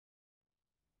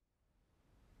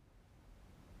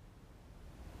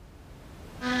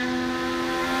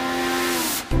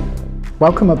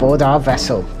welcome aboard our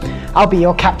vessel. I'll be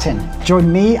your captain.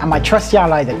 Join me and my trusty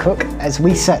ally the cook as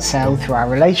we set sail through our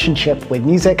relationship with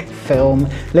music, film,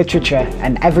 literature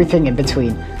and everything in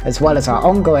between, as well as our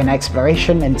ongoing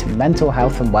exploration into mental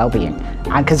health and well-being.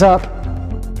 Anchors up!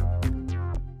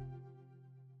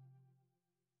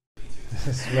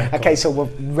 Okay, so we're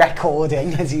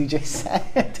recording, as you just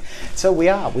said. So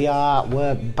we're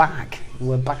back.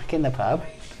 We're back in the pub.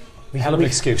 Hell of an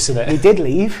excuse, isn't it? We did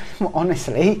leave,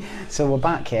 honestly. So we're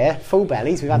back here, full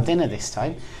bellies. We've had dinner this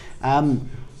time.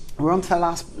 We're on to the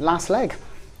last leg.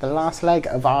 The last leg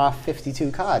of our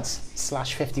 52 cards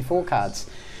 / 54 cards.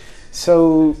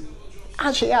 So,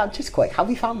 actually, yeah, just quick, how have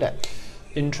you found it?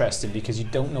 Interesting, because you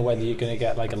don't know whether you're going to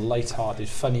get like a light-hearted,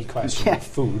 funny question about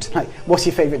food. Like, what's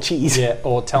your favourite cheese? Yeah,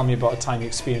 or tell me about a time you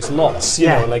experienced loss. You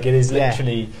know, like it is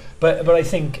literally. But I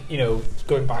think, you know,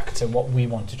 going back to what we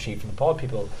want to achieve from the pod,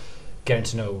 people getting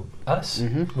to know us.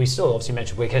 Mm-hmm. We still obviously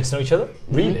mentioned we're getting to know each other.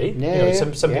 Really,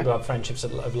 some people have friendships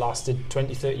that have lasted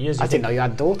 20, 30 years. I didn't know you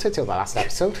had a daughter till the last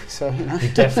episode. So you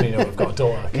definitely know I've got a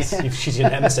daughter because she's your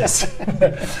nemesis.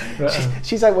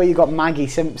 She's like where you got Maggie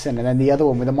Simpson and then the other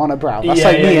one with a monobrow. That's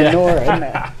me and Nora, isn't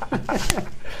it?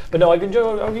 But no, I've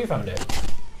enjoyed. How have you found it?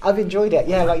 I've enjoyed it.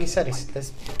 Yeah, like you said,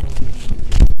 there's.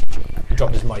 You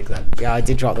dropped his mic then. Yeah, I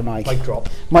did drop the mic. Mic drop.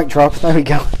 Mic drop. There we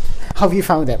go. How have you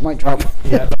found it? Mic drop.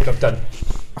 Yeah, look, I've done.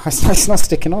 It's not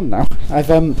sticking on now. I've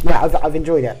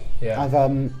enjoyed it. Yeah. I've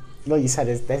like you said,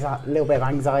 there's a little bit of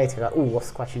anxiety, like, what's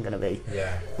the question going to be?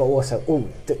 Yeah. But also,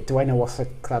 do I know what's the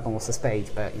club and what's the spade?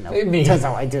 But you know, it turns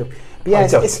out I do. But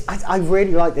yeah, I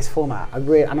really like this format.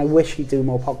 And I wish he'd do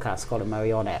more podcasts, Scott and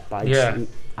Murray on it. But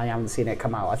I haven't seen it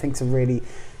come out. I think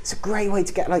it's a great way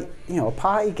to get, like, you know, a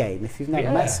party game if you've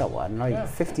never met someone. Like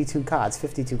 52 cards,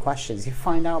 52 questions. You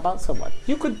find out about someone.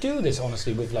 You could do this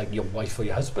honestly with like your wife or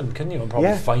your husband, couldn't you? And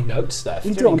probably find out stuff.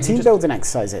 You do it on team building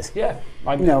exercises. Yeah,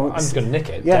 I'm going to nick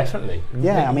it definitely.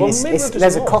 Yeah, I mean,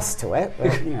 there's a cost to it.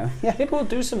 But, you know, maybe we'll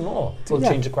do some more. We'll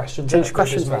change the questions. Change the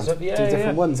questions around. Do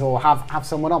different ones, or have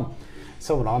someone on,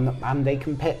 and they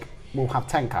can pick. We'll have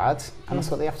 10 cards, and that's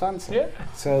what they have to answer. Yeah.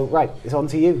 So right, it's on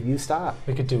to you. You start.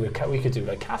 We could do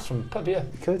like Cass from the pub. Yeah.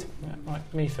 You could. Yeah,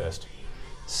 right, me first.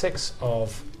 6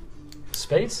 of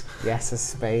spades. Yes, a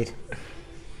spade.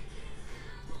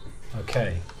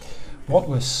 Okay. What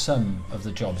were some of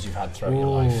the jobs you've had throughout your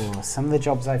life? Some of the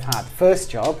jobs I've had. First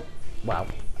job, well,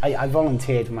 I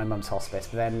volunteered for my mum's hospice,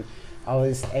 but then I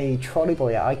was a trolley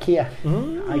boy at IKEA.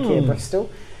 IKEA Bristol.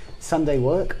 Sunday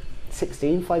work.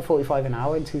 5.45 an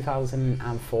hour in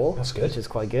 2004. That's good. Which is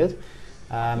quite good.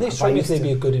 They strike me as they'd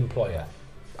be a good employer.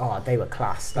 Oh, they were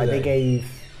class. Like, they gave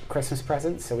Christmas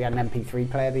presents, so we had an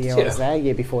MP3 player the year I was there.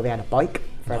 Year before, they had a bike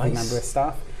for every member of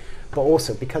staff. But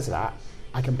also, because of that,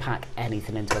 I can pack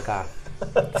anything into a car.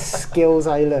 Skills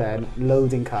I learned,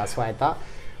 loading cars. So I had that.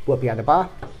 Worked behind a bar.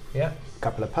 Yeah. A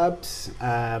couple of pubs.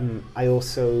 I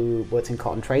also worked in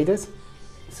Cotton Traders.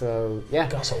 So yeah,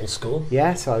 that's old school.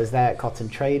 Yeah, so I was there at Cotton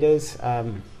Traders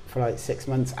for like 6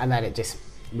 months, and then it just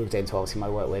moved into obviously my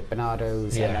work with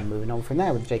Bernardo's, and then moving on from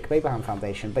there with the Jacob Abraham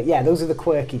Foundation. But yeah, those are the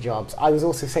quirky jobs. I was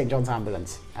also St John's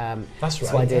Ambulance. That's right.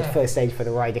 So I did first aid for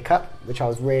the Ryder Cup, which I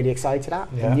was really excited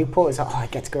at. In Newport, it's like, I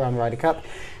get to go around the Ryder Cup.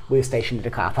 We were stationed at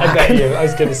a car park. I get you. I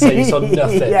was going to say you saw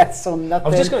nothing. Yes, saw nothing. I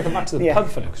was just going to come back to the pub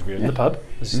for now because we were in the pub,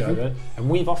 and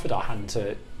we've offered our hand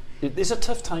to. It's a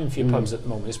tough time for your pubs at the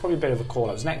moment. It's probably a bit of a call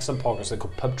out. There's an excellent podcast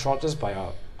called Pub Trotters by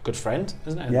our good friend,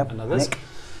 isn't it? Yep, and others.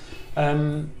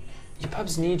 Your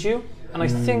pubs need you. And I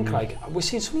think, like, we're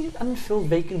seeing so many unfilled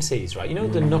vacancies, right? You know,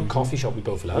 the Nook coffee shop we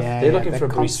both love? They're looking for a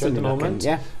barista at the moment.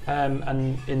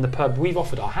 And in the pub, we've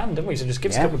offered our hand, haven't we? So just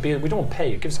give us a couple of beers. We don't want to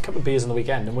pay. Give us a couple of beers on the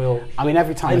weekend and we'll... I mean,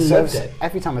 every time I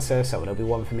serve someone, it'll be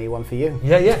one for me, one for you.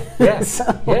 Yeah. So,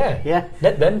 yeah.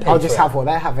 Let them pay I'll just have what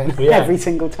they're having every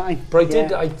single time. But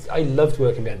I loved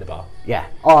working behind the bar. Yeah.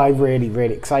 Oh, I really,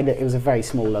 really... Because it was a very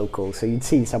small local, so you'd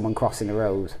see someone crossing the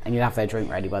road and you'd have their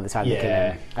drink ready by the time they came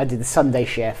in. I did the Sunday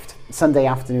shift, Sunday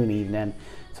afternoon, evening,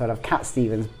 so I'd have Cat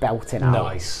Stevens belting out.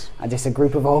 Nice. And just a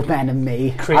group of old men and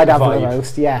me. I'd have the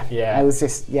roast, I was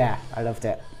just, I loved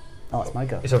it. Oh, it's my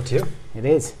go. It's up to you. It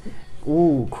is.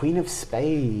 Ooh, Queen of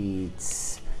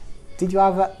Spades. Did you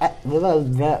have I've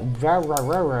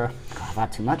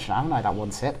had too much now, haven't I, that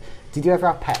one sip. Did you ever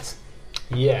have pets?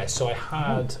 Yeah, so I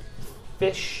had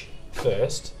fish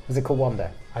first. Was it called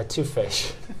Wanda? I had 2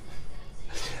 fish.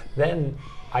 Then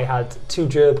I had 2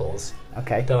 gerbils.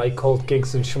 Okay. That I called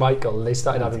Giggs and Schmeichel, and they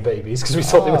started having babies because we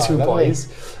thought they were 2 boys.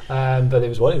 But it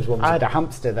was one. I had a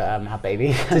hamster that had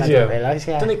babies. Did you? I didn't realise,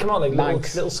 Don't they come out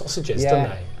like little sausages, don't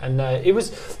they? And it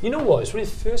was, you know what, it's really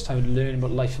the first time I learned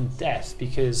about life and death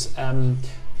because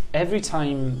every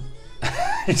time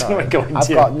I've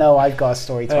got a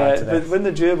story to add to this. But when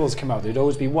the gerbils come out, there'd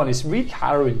always be one. It's really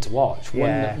harrowing to watch. One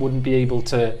that wouldn't be able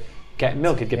to get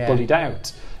milk; it'd get bullied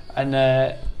out, and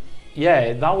that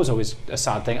was always a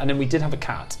sad thing. And then we did have a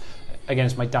cat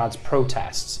against my dad's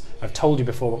protests. I've told you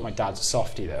before about my dad's a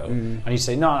softie though, and he'd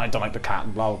say, "No, I don't like the cat,"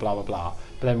 and blah blah blah blah blah.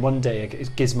 But then one day,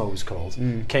 Gizmo was called,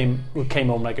 came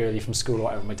home like early from school or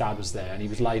whatever. My dad was there, and he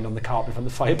was lying on the carpet in front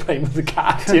of the fire playing with the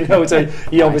cat. So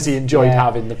he obviously enjoyed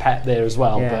having the pet there as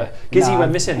well. Yeah. But Gizzy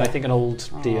went missing. I think an old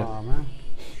deer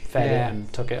fed it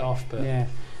and took it off. But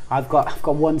I've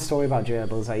got one story about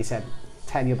gerbils. Like you said,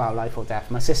 tell you about life or death.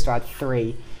 My sister had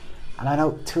 3, and I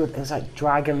know 2. It was like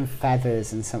dragon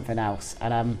feathers and something else,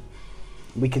 and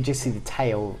we could just see the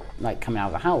tail like coming out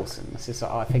of the house, and my sister,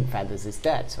 I think Feathers is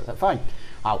dead. So I was like, fine,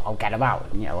 I'll get him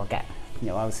out. And, I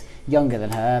was younger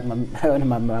than her. Her and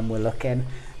my mum were looking,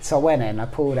 so I went in, I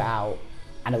pulled it out,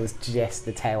 and it was just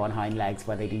the tail and hind legs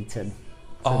where they'd eaten.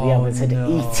 So the others had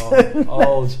eaten.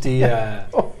 Oh dear.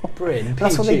 Bryn,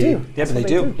 that's what they do. Yeah, but they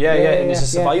do. Yeah, and it's a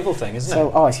survival thing, isn't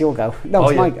it? So, it's your go. No,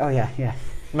 it's my. Oh yeah.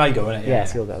 My go, isn't it? Yeah,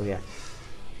 it's your go. Yeah.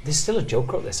 There's still a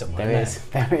joke out there somewhere. There is.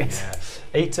 Yeah.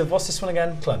 8 of what's this one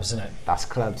again? Clubs, isn't it? That's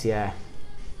clubs. Yeah.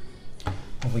 What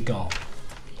have we got?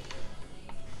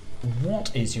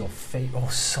 What is your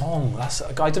favourite song?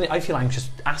 I feel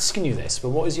anxious asking you this, but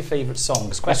what is your favourite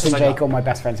song? Questions Jake, all my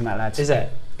best friends and met lads. Is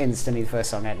it? Instantly the first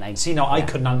song I'd name. See, I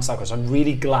couldn't answer that question. I'm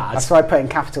really glad. That's why I put in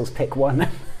capitals, pick one.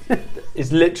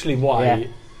 It's literally why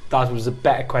that was a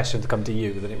better question to come to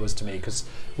you than it was to me, because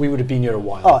we would have been here a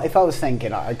while. Oh, if I was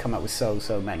thinking, I'd come up with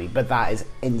so many, but that is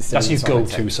instantly. That's your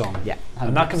go-to song. Yeah. 100%.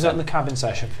 And that comes out in the cabin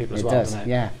session for people as well, doesn't it?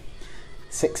 Yeah.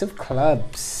 6 of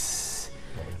clubs.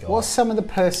 What's some of the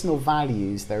personal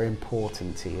values that are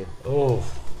important to you? Oh.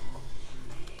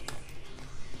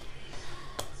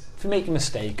 If you make a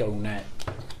mistake, own it.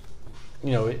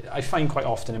 I find quite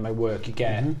often in my work you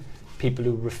get people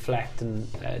who deflect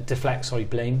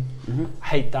blame. I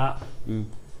hate that. If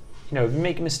you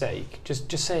make a mistake,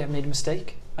 just say I made a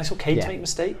mistake. It's okay to make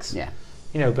mistakes. Yeah.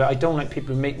 But I don't like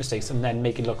people who make mistakes and then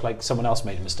make it look like someone else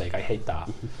made a mistake. I hate that.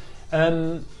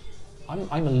 I'm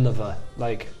a lover.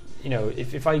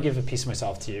 If I give a piece of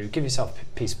myself to you, give yourself a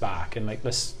piece back, and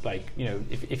let's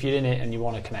if you're in it and you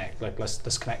want to connect,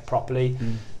 let's connect properly.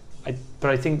 But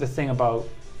I think the thing about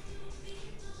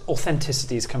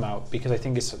authenticity has come out, because I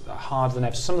think it's harder than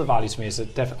ever. So some of the values for me is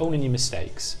that owning your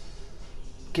mistakes.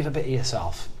 Give a bit of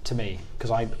yourself to me,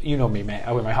 because you know me, mate.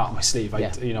 I wear my heart on my sleeve. I'm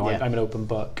an open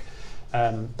book.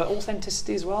 But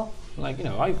authenticity as well.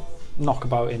 I knock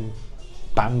about in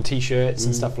band t-shirts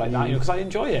and stuff like that, because I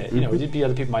enjoy it. There'd be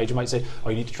other people my age who might say, "Oh,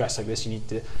 you need to dress like this. You need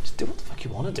to just do what the fuck you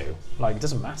want to do. It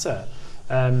doesn't matter."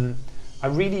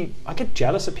 I get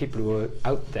jealous of people who are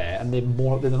out there and they're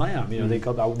more out there than I am. They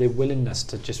got their willingness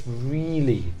to just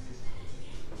really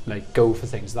go for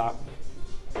things. That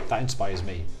inspires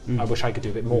me. I wish I could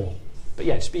do a bit more. But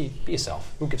yeah, just be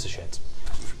yourself. Who gives a shit?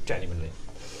 Genuinely.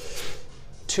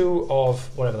 2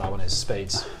 of whatever that one is.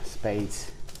 Spades.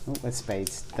 Spades. Oh, there's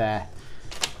spades there.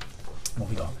 What have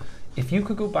we got? If you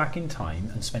could go back in time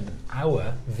and spend an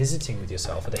hour visiting with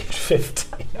yourself at age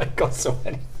 50, I got so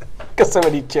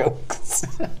many jokes.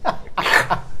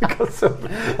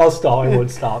 I'll start. I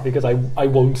won't start, because I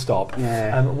won't stop.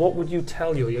 Yeah. What would you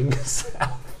tell your younger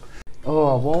self?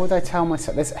 Oh, what would I tell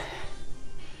myself? There's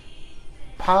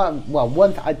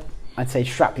one thing I'd say,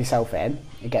 strap yourself in.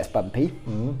 It gets bumpy.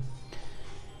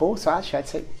 But also, actually, I'd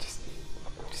say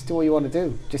just do what you want to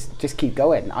do. Just keep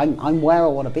going. I'm where I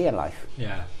want to be in life.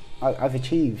 Yeah. I've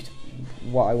achieved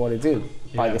what I want to do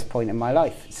by this point in my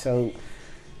life. So,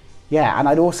 yeah, and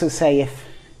I'd also say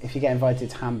if you get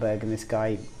invited to Hamburg and this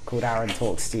guy called Aaron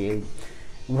talks to you,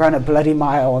 run a bloody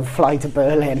mile and fly to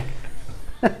Berlin.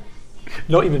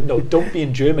 Don't be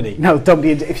in Germany. No, don't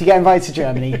be. If you get invited to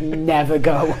Germany, never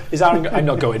go. Is Aaron? I'm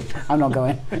not going. I'm not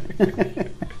going.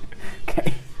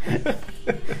 Okay.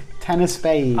 10 of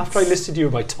spades. After I listed you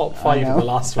in my top 5 in the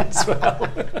last one as well.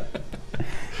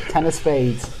 10 of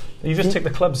spades. You just took the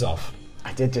clubs off.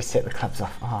 I did just take the clubs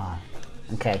off.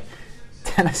 Okay.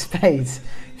 10 of spades.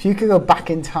 If you could go back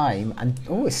in time and...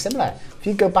 Oh, it's similar. If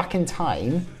you could go back in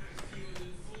time...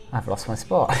 I've lost my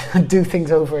spot. And do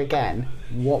things over again,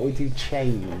 what would you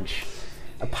change?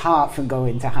 Apart from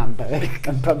going to Hamburg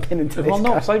and bumping into this guy. Well,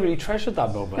 no, because I really treasured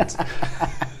that moment.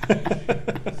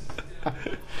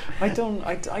 I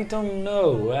don't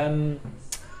know.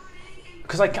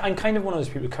 Because I'm kind of one of those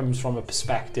people who comes from a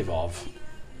perspective of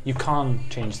you can't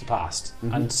change the past,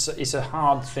 and it's a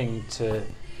hard thing to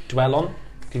dwell on.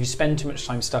 If you spend too much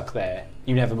time stuck there,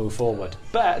 you never move forward.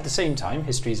 But at the same time,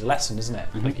 history is a lesson, isn't it?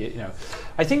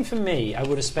 I think for me, I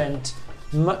would have spent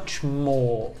much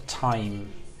more time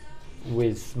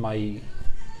with my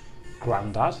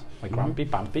granddad, my Grampy,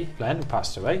 Bampy, Len, who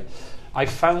passed away. I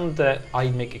found that I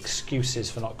make excuses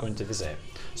for not going to visit.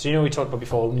 So we talked about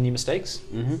before mini mistakes.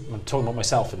 I'm talking about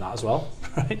myself in that as well,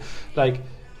 right? Like,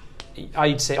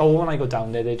 I'd say, when I go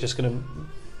down there, they're just going to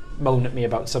moan at me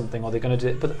about something, or they're going to do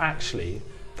it. But actually,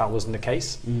 that wasn't the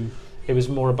case. It was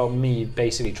more about me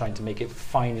basically trying to make it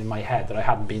fine in my head that I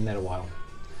hadn't been there a while.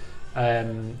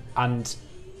 And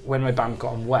when my band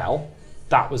got on well,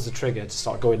 that was the trigger to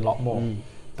start going a lot more.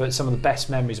 But some of the best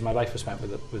memories of my life were spent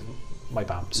with my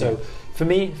band. So for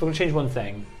me, if I'm going to change one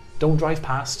thing, don't drive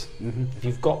past. If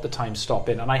you've got the time, stop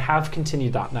in. And I have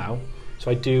continued that now. So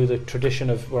I do the tradition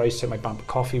of where I used to take my band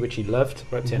coffee, which he loved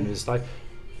right at the end of his life.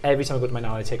 Every time I go to my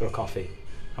nan, I take her a coffee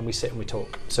and we sit and we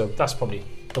talk. So that's probably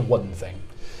the one thing.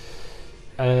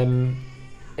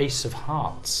 Ace of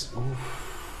Hearts.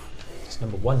 It's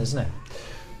number 1, isn't it?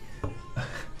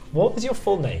 What was your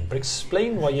full name? But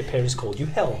explain why your parents called you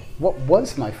Hill. What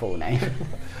was my full name?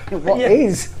 What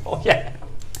is? Oh, yeah.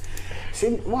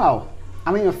 See, well,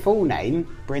 I mean, a full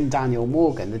name, Bryn Daniel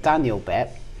Morgan. The Daniel bit,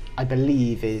 I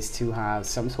believe, is to have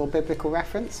some sort of biblical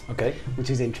reference. Okay. Which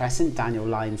is interesting. Daniel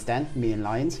Lions Den, me and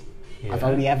Lions. Yeah. I've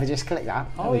only ever just clicked that.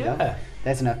 There we go.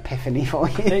 There's an epiphany for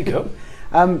you. There you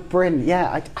go. Bryn,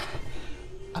 yeah,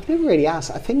 I've never really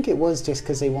asked. I think it was just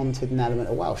because they wanted an element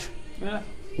of Welsh. Yeah.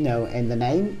 In the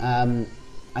name.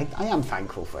 I am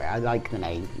thankful for it. I like the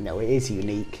name. It is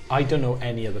unique. I don't know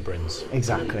any other Bryns.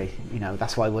 Exactly.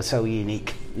 That's why we're so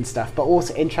unique and stuff. But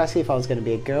also, interesting, if I was going to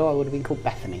be a girl, I would have been called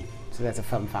Bethany. So there's a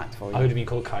fun fact for you. I would have been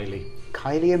called Kylie.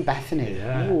 Kylie and Bethany.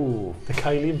 Yeah. Ooh. The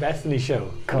Kylie and Bethany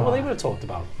show. I don't know what they would have talked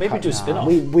about. Maybe do a spin-off.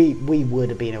 We would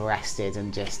have been arrested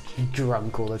and just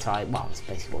drunk all the time. Well, that's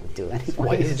basically what we do anyway.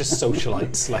 Why is it just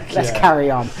socialites? Let's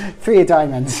carry on. 3 of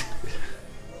diamonds.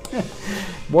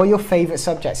 What are your favourite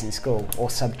subjects in school, or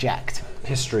subject?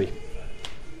 History.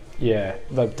 Yeah,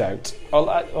 without doubt.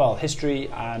 Well, history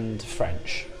and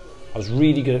French. I was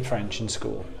really good at French in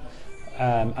school.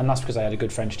 And that's because I had a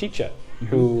good French teacher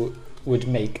who would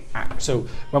make so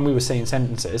when we were saying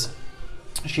sentences,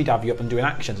 she'd have you up and doing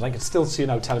actions. And I can still see her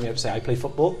now telling me how to say, I play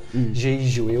football. J'ai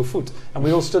joué au foot. And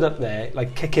we all stood up there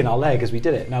like kicking our leg as we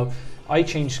did it. Now, I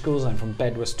changed schools then from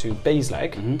Bedwas to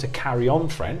Basleg to carry on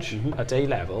French at A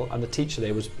level, and the teacher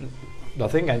there was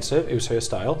nothing against her, it was her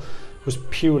style, was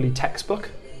purely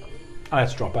textbook. I had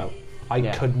to drop out. I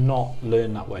could not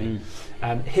learn that way.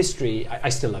 History, I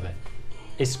still love it.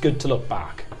 It's good to look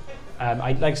back.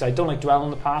 Like I said, I don't like dwell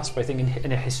on the past, but I think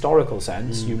in a historical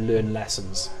sense, you learn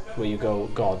lessons where you go,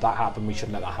 God, that happened, we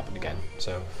shouldn't let that happen again.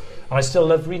 So, and I still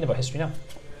love reading about history now.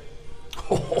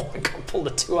 Oh, I got pulled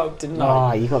the 2 out, didn't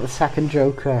I? Oh, you got the second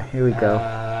joker. Here we go.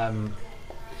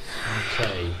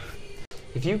 Okay.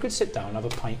 If you could sit down and have a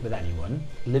pint with anyone,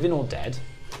 living or dead,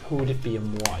 who would it be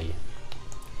and why?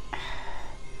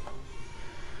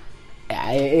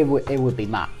 Yeah, it would be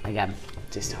Matt again,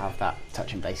 just to have that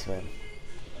touch and base with him.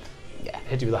 Yeah,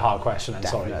 hit you with a hard question. Then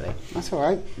definitely. Sorry. That's all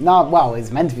right. No, well,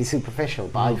 it's meant to be superficial,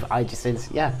 but I just it's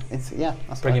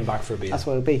That's bring him back for a beer. That's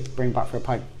what it would be. Bring him back for a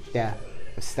pint. Yeah.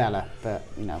 Stella, but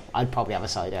I'd probably have a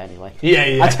cider anyway.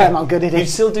 Yeah. I tell him how good it is. You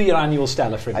still do your annual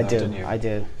Stella for him, don't you? I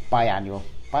do. Biannual.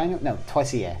 No,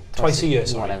 twice a year. Twice a year,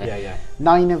 sorry. Whatever. Yeah.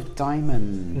 9 of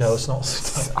diamonds. No, it's not.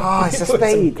 It's a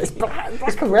spade. It's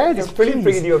black and red. It's brilliant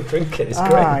bringing you up drinking. It's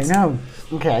great. I know.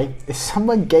 Okay, if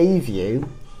someone gave you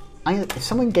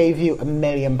 £1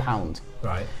 million,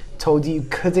 right, told you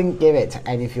couldn't give it to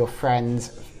any of your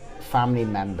friends, family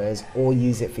members, or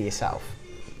use it for yourself,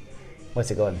 where's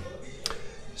it going?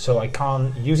 So I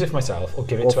can't use it for myself or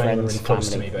give it to anyone really close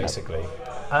to me, basically.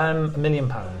 £1 million.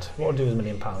 What would I do with £1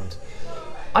 million?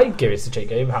 I'd give it to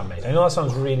Jake Abraham, mate. I know that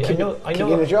sounds really.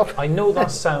 I know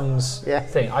that sounds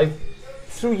thing.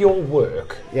 Through your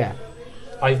work,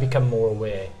 I've become more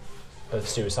aware of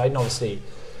suicide, and obviously,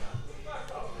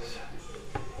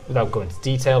 without going into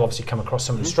detail, obviously come across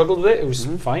someone who struggled with it. It was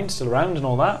fine, still around, and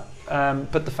all that.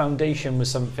 But the foundation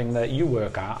was something that you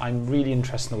work at. I'm really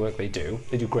interested in the work they do.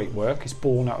 They do great work. It's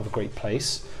born out of a great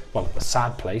place. Well, a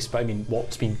sad place, but I mean,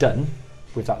 what's been done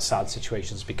with that sad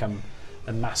situation has become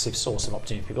a massive source of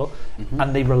opportunity for people.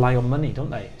 And they rely on money, don't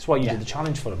they? It's why you did the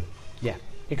challenge for them. Yeah.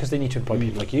 Because they need to employ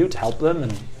people like you to help them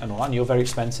and all that. And you're very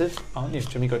expensive, aren't you?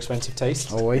 Jimmy, got expensive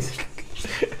taste. Always.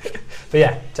 But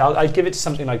yeah, so I'd give it to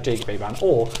something like Jacob Abraham,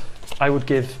 or I would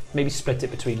maybe split it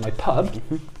between my pub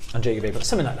and Jacob Abraham,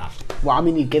 something like that. Well, I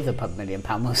mean, you give the pub £1 million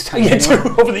most times. Yeah,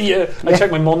 anyway. Over the year. I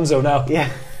check my Monzo now. Yeah.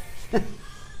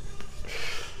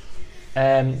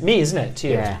 Me, isn't it? To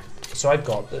you. Yeah. So I've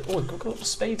got, I've got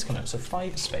spades coming out. So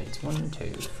 5 spades. 1, 2,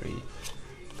 3,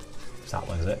 It's that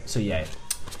one, is it? So yeah,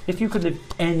 if you could live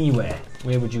anywhere,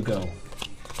 where would you go?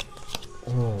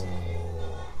 Oh,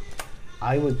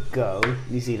 I would go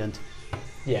New Zealand.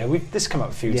 Yeah, this come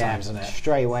up a few times, hasn't it?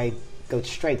 Straight away, go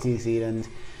straight to New Zealand.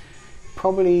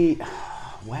 Probably,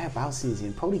 whereabouts in New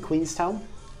Zealand? Probably Queenstown,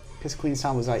 because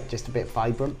Queenstown was like just a bit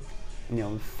vibrant, you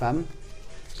know, fun.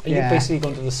 Are you basically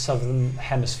going to the southern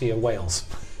hemisphere Wales?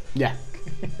 Yeah.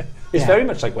 It's very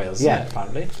much like Wales, isn't it,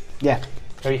 apparently? Yeah.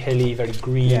 Very hilly, very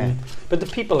green. Yeah. But the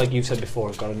people, like you've said before,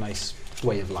 have got a nice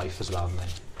way of life as well, haven't they?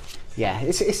 Yeah,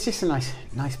 it's just a nice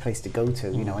place to go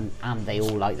to, you know, and they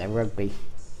all like their rugby.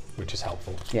 Which is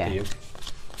helpful for you.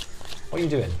 What are you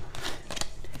doing?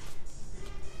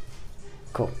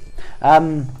 Cool.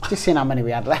 Just seeing how many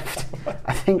we had left.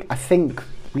 I think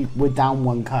we're down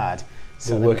one card.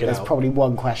 So there's probably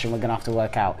one question we're going to have to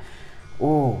work out.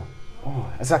 Oh,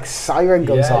 it's like a siren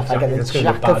goes off. I get the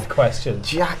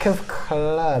Jack of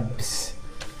clubs.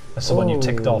 That's the one you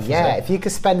ticked off. Yeah, if you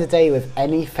could spend a day with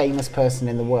any famous person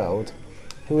in the world,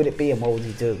 who would it be and what would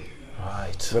you do?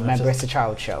 Right. Remember, it's a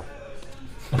child show.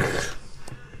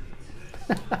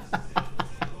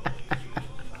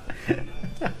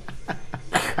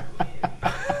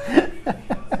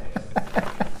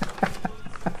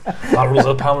 That rules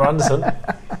out Pamela Anderson.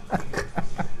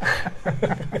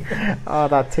 Oh,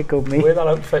 that tickled me. Wear that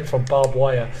outfit from barbed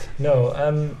wire. No,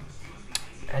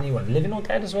 anyone, living or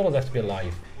dead as well, or they have to be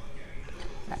alive?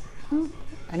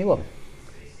 Anyone.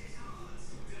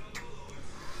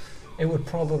 It would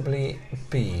probably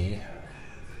be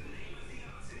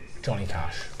Johnny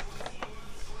Cash.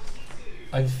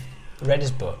 I've read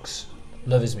his books,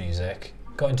 love his music,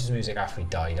 got into his music after he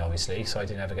died, obviously, so I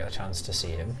didn't ever get a chance to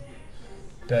see him.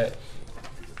 But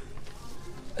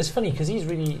it's funny because he's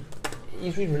really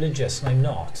religious and I'm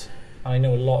not. And I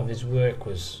know a lot of his work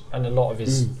was, and a lot of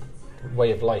his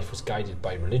way of life was guided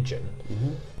by religion.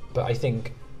 But I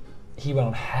think he went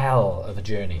on hell of a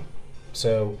journey.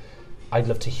 So I'd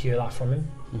love to hear that from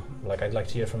him. Like I'd like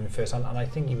to hear from him first, and I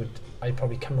think I'd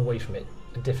probably come away from it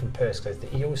a different person,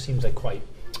 because he always seems like quite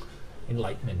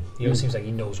enlightening. He always seems like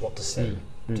he knows what to say.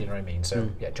 Do you know what I mean? So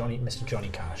yeah, Mr. Johnny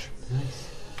Cash. Nice.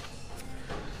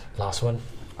 Last one.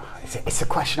 It's a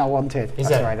question I wanted. Is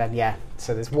it? Right then, yeah.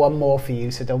 So there's one more for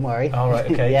you, so don't worry. All right,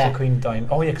 okay. So Queen Dime.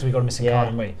 Oh yeah, because we got a missing card,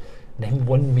 haven't we? Name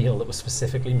one meal that was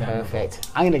specifically memorable. Perfect.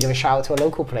 I'm going to give a shout out to a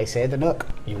local place here, the Nook.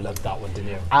 You loved that one, didn't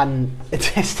you? And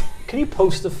it just... Can you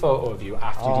post a photo of you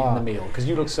after you'd eaten the meal? Because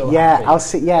you look so happy. I'll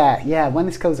see. Yeah. When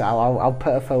this goes out, I'll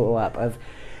put a photo up of...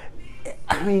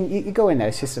 I mean, you go in there,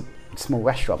 it's just a small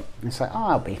restaurant. And it's like,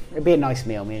 it'd be a nice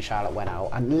meal. Me and Charlotte went out,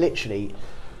 and literally,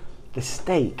 the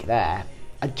steak there,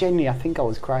 I think I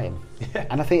was crying. Yeah.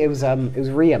 And I think it was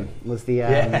Riam was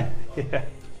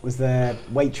the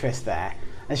waitress there.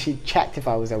 And she checked if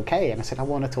I was okay, and I said, I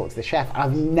want to talk to the chef.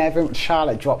 And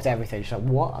Charlotte dropped everything. She's like,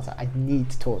 what? I was like, I need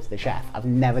to talk to the chef. I've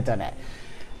never done it.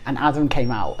 And Adam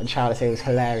came out, and Charlotte said it was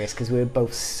hilarious because we were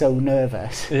both so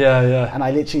nervous. Yeah. And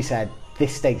I literally said,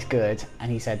 this steak's good.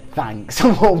 And he said, thanks,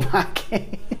 and walked back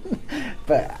in.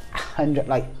 But,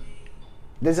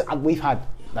 we've had,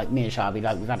 like me and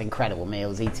Charlotte, we've had incredible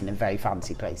meals, eating in very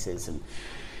fancy places and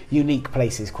unique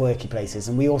places, quirky places.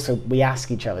 And we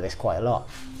ask each other this quite a lot.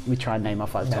 We try and name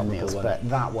off our 10 meals, but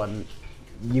that one,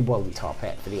 you won't top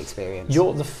it for the experience.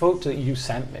 The photo that you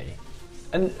sent me,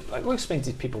 and like, we'll explain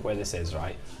to people where this is,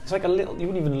 right? It's like you wouldn't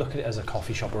even look at it as a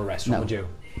coffee shop or a restaurant, would you?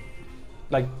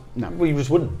 Like, no. Well, you just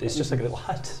wouldn't. It's just like a little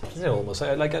hut, isn't it, almost?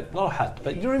 Not a hut,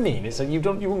 but you know what I mean? It's like you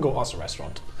wouldn't go, as a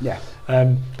restaurant. Yeah.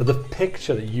 But the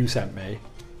picture that you sent me,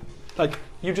 like,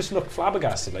 you just look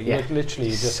flabbergasted. Like, you're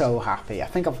literally just... So happy. I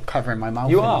think I'm covering my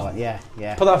mouth. You are? Yeah.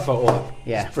 Put that photo up.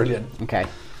 Yeah. It's brilliant. Okay.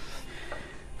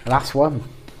 Last one.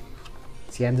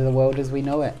 It's the end of the world as we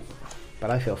know it. But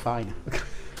I feel fine.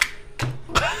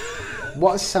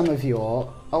 What are some of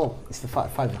your... Oh, it's the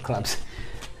five of clubs.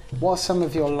 What are some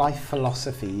of your life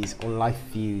philosophies or life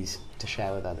views to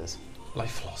share with others?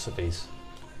 Life philosophies?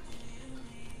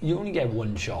 You only get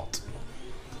one shot.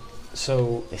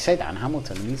 So... They say that in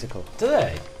Hamilton, the musical. Do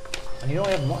they? And you know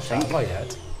I haven't watched that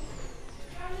yet.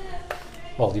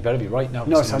 Well, you better be right now.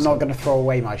 No, so I'm not going to throw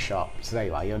away my shot. So there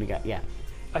you are, you only get... Yeah.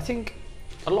 I think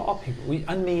a lot of people,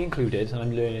 and me included, and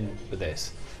I'm learning with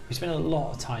this, we spend a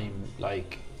lot of time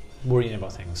like worrying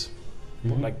about things.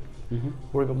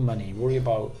 Worry about money, worry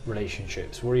about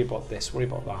relationships, worry about this, worry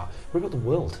about that, worry about the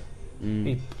world.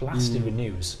 Be blasted with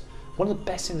news. One of the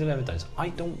best things I've ever done is I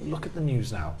don't look at the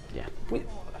news now. Yeah.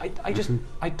 I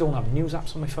don't have news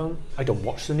apps on my phone. I don't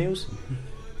watch the news.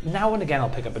 now and again I'll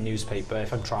pick up a newspaper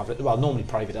if I'm traveling. Well, normally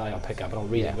private eye I'll pick up and I'll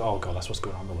read it and go, oh god, that's what's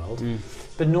going on in the world.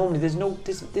 But normally there's no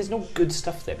good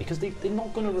stuff there, because they're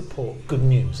not going to report good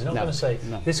news. They're not going to say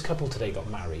this couple today got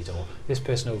married, or this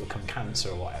person overcome cancer,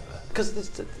 or whatever, because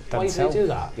why do they do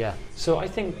that? So I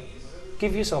think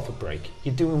give yourself a break.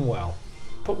 You're doing well.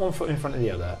 Put one foot in front of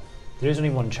the other. There is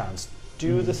only one chance.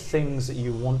 Do the things that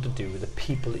you want to do with the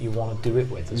people that you want to do it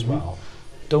with as well.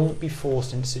 Don't be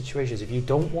forced into situations. If you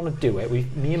don't want to do it,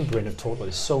 me and Bryn have talked about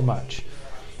this so much,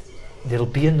 there'll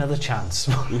be another chance.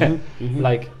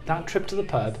 Like that trip to the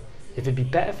pub, if it'd be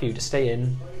better for you to stay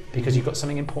in because you've got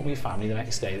something important with your family the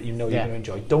next day that you know you're going to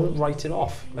enjoy, don't write it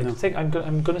off. Like think, I'm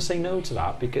going to say no to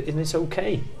that, because and it's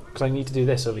okay, because I need to do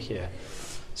this over here.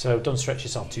 So don't stretch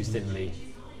yourself too thinly.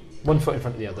 One foot in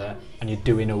front of the other, and you're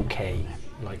doing okay.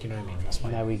 Like, you know what I mean? That's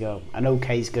there we go. And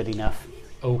okay is good enough.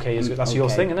 Okay is good. That's your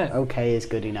thing, isn't it? Okay is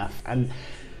good enough. And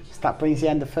so that brings the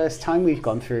end. The first time we've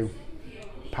gone through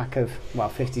a pack of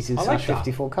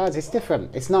 52/54 cards. It's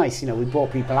different. It's nice. You know, we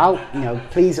brought people out. You know,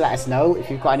 please let us know if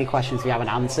you've got any questions we haven't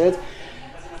answered.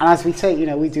 And as we say, you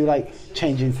know, we do like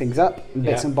changing things up,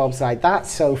 bits and bobs like that.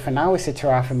 So for now, it's a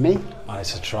ta-ra from me. And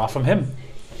it's a ta-ra from him.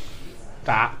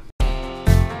 That.